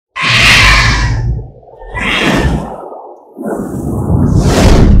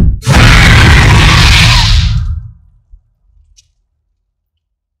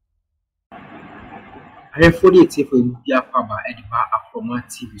I 48 for Bia Paba at the bar Acroma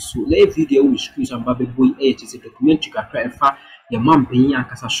TV. So, let video with screws and Baby Boy 8 is a documentary that the mom paying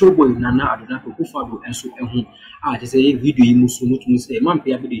as a showboy Nana Addo Kufado and so and whom is a video you must say, Mom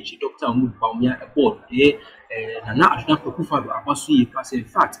pay a doctor Bawumia a board, Nana Addo Kufado Abasu pass in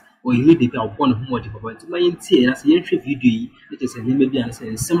fact, or you need the one who want to go to my tear as a entry video. It is a maybe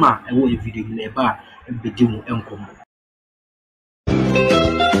and summer I want a video in a bar and be doing uncle.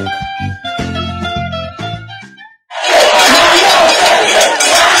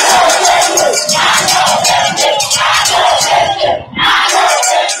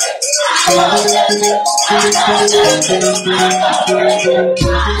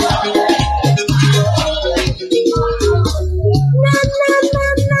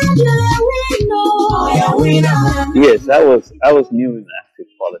 Yes, I was new in active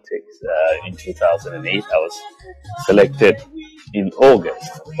politics in 2008. I was selected in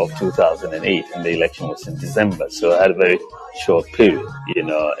August of 2008, and the election was in December. So I had a very short period,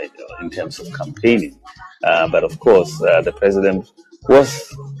 in terms of campaigning. But of course, the president was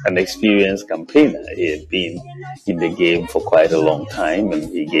an experienced campaigner. He had been in the game for quite a long time, and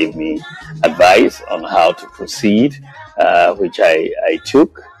he gave me advice on how to proceed, which I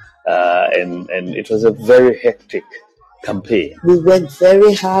took. And it was a very hectic campaign. We went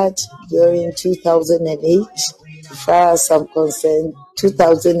very hard during 2008. As far as I'm concerned,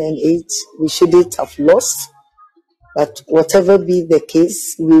 2008, we shouldn't have lost. But whatever be the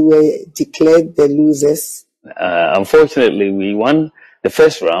case, we were declared the losers. Unfortunately, we won the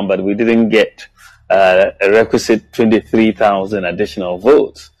first round, but we didn't get a requisite 23,000 additional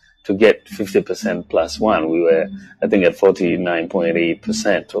votes to get 50% plus one. We were, I think, at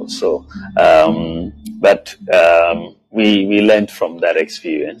 49.8% or so. But we learned from that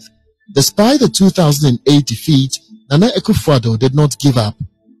experience. Despite the 2008 defeat, Nana Akufo-Addo did not give up.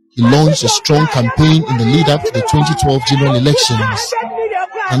 He launched a strong campaign in the lead-up to the 2012 general elections.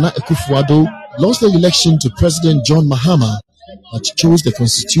 Nana Akufo-Addo lost the election to President John Mahama, but chose the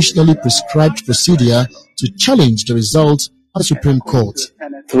constitutionally prescribed procedure to challenge the result at the Supreme Court.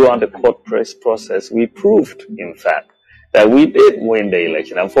 Throughout the court press process, we proved, in fact, that we did win the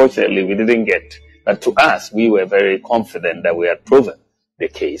election. Unfortunately, we didn't get, but to us, we were very confident that we had proven the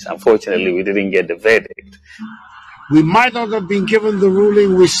case. Unfortunately, we didn't get the verdict. We might not have been given the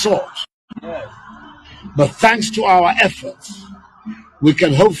ruling we sought, but thanks to our efforts, we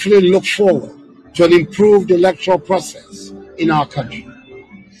can hopefully look forward to an improved electoral process in our country.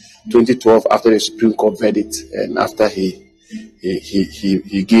 2012, after the Supreme Court verdict, and after he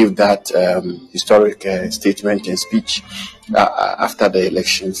gave that historic statement and speech after the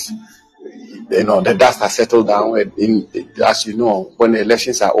elections, the dust has settled down. As you know, when the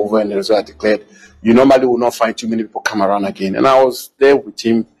elections are over and the results are declared, you normally will not find too many people come around again. And I was there with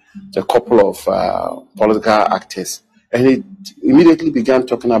him, a couple of political actors, and he immediately began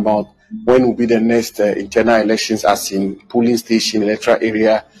talking about when will be the next internal elections, as in polling station, electoral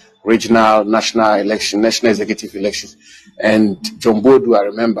area, regional, national election, national executive elections. And John Bodu, I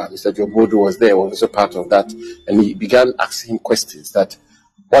remember, Mr. John Bodu was there, was also part of that. And he began asking him questions that,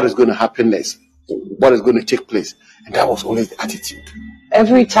 what is going to happen next? What is going to take place? And that was always the attitude.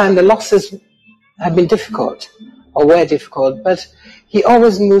 Every time the losses have been difficult, or were difficult, but he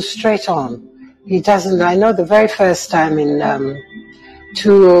always moves straight on. He doesn't, I know the very first time in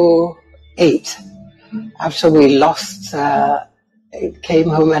 2008, after we lost, came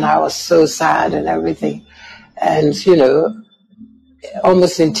home and I was so sad and everything, and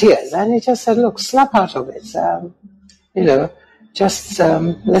almost in tears, and he just said, look, snap out of it, just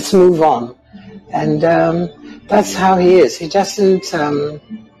let's move on. And that's how he is. He doesn't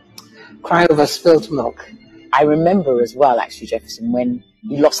cry over spilt milk. I remember as well, actually, Jefferson, when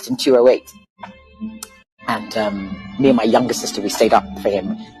he lost in 2008. And me and my younger sister, we stayed up for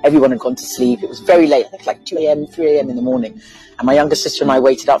him. Everyone had gone to sleep. It was very late, I think like 2 a.m., 3 a.m. in the morning. And my younger sister and I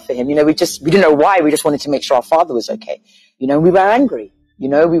waited up for him. We didn't know why. We just wanted to make sure our father was okay. We were angry. We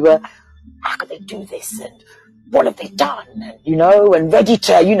were, how could they do this? And what have they done? And, and ready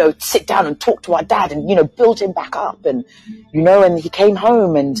to, sit down and talk to our dad and, build him back up. And, and he came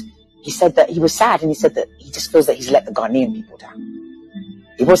home and he said that he was sad, and he said that he just feels that he's let the Ghanaian people down.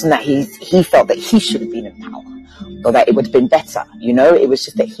 It wasn't that he felt that he should have been in power or that it would have been better, It was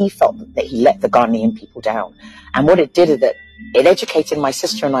just that he felt that he let the Ghanaian people down. And what it did is that it educated my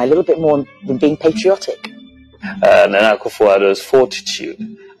sister and I a little bit more in being patriotic. Nana Akufo-Addo's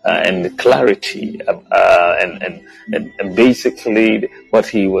fortitude and clarity and basically what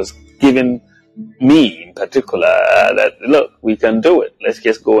he was giving me in particular, that look, we can do it. Let's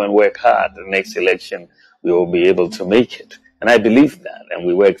just go and work hard. The next election, we will be able to make it. And I believe that. And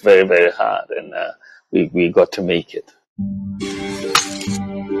we worked very, very hard. And we got to make it.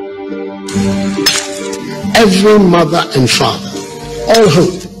 Every mother and father all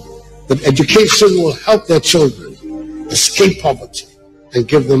hope that education will help their children escape poverty and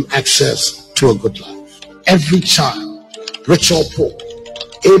give them access to a good life. Every child, rich or poor,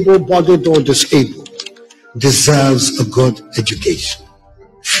 able-bodied or disabled, deserves a good education.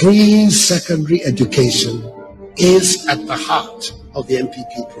 Free secondary education is at the heart of the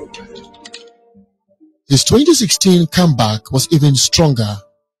MPP program. His 2016 comeback was even stronger,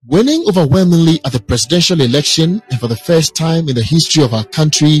 winning overwhelmingly at the presidential election, and for the first time in the history of our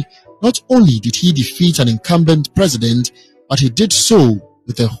country, not only did he defeat an incumbent president, but he did so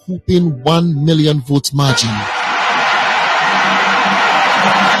with a whopping 1 million vote margin.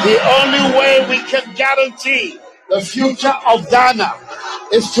 The only way we can guarantee the future of Ghana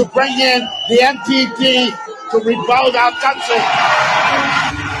is to bring in the NPP to rebuild our country.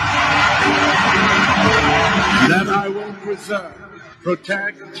 That I will preserve,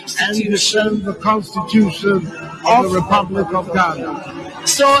 protect, and defend the Constitution of the Republic of Ghana.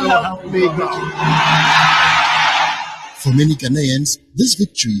 So help me God. For many Ghanaians, this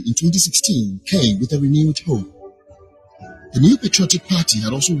victory in 2016 came with a renewed hope. The New Patriotic Party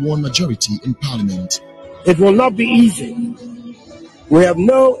had also won majority in Parliament. It will not be easy. We have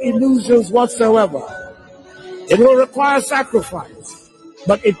no illusions whatsoever. It will require sacrifice,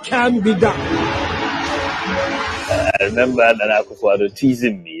 but it can be done. I remember Nana Akufo-Addo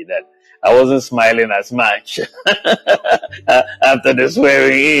teasing me that I wasn't smiling as much after the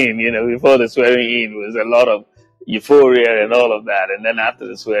swearing in. Before the swearing in was a lot of euphoria and all of that, and then after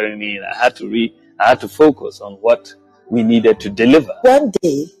the swearing in, I had to focus on what we needed to deliver. One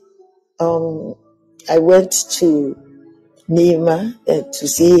day, I went to Nima to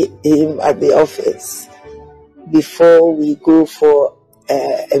see him at the office before we go for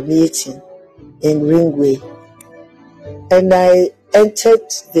a meeting in Ringway. And I entered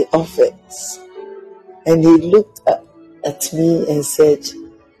the office, and he looked at me and said,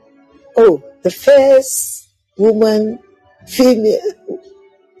 "Oh, the first woman, female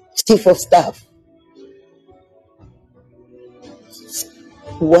chief of staff."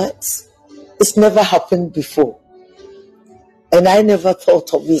 What? It's never happened before. And I never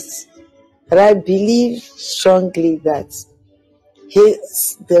thought of it. But I believe strongly that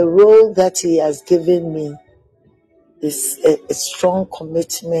the role that he has given me is a strong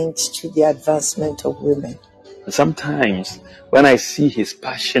commitment to the advancement of women. Sometimes when I see his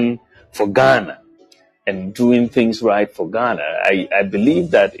passion for Ghana and doing things right for Ghana, I believe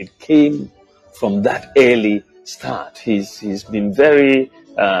that it came from that early start. He's been very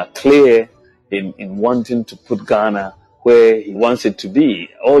clear in wanting to put Ghana where he wants it to be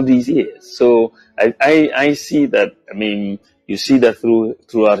all these years. So I see that. You see that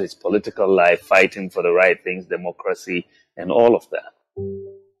throughout his political life, fighting for the right things, democracy, and all of that.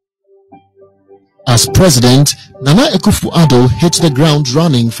 As president, Nana Akufo-Addo hit the ground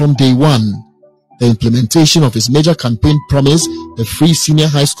running from day one. The implementation of his major campaign promise, the free senior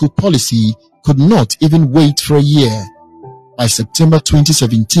high school policy, could not even wait for a year. By September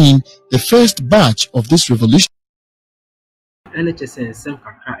 2017, the first batch of this revolution NHS and some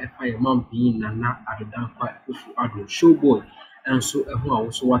kakra FI mom being Nana Akufo-Addo showboy, and so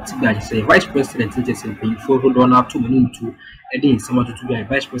also what to say Vice President NHS being for Donald to Minute, Eddie, someone to be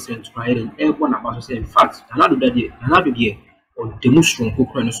Vice President to write in everyone about to say, in fact, another day, or demonstration who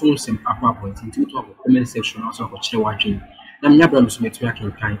can assume some upper point into the comment section also for watching. I'm never to make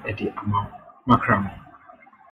kind Eddie amount macram.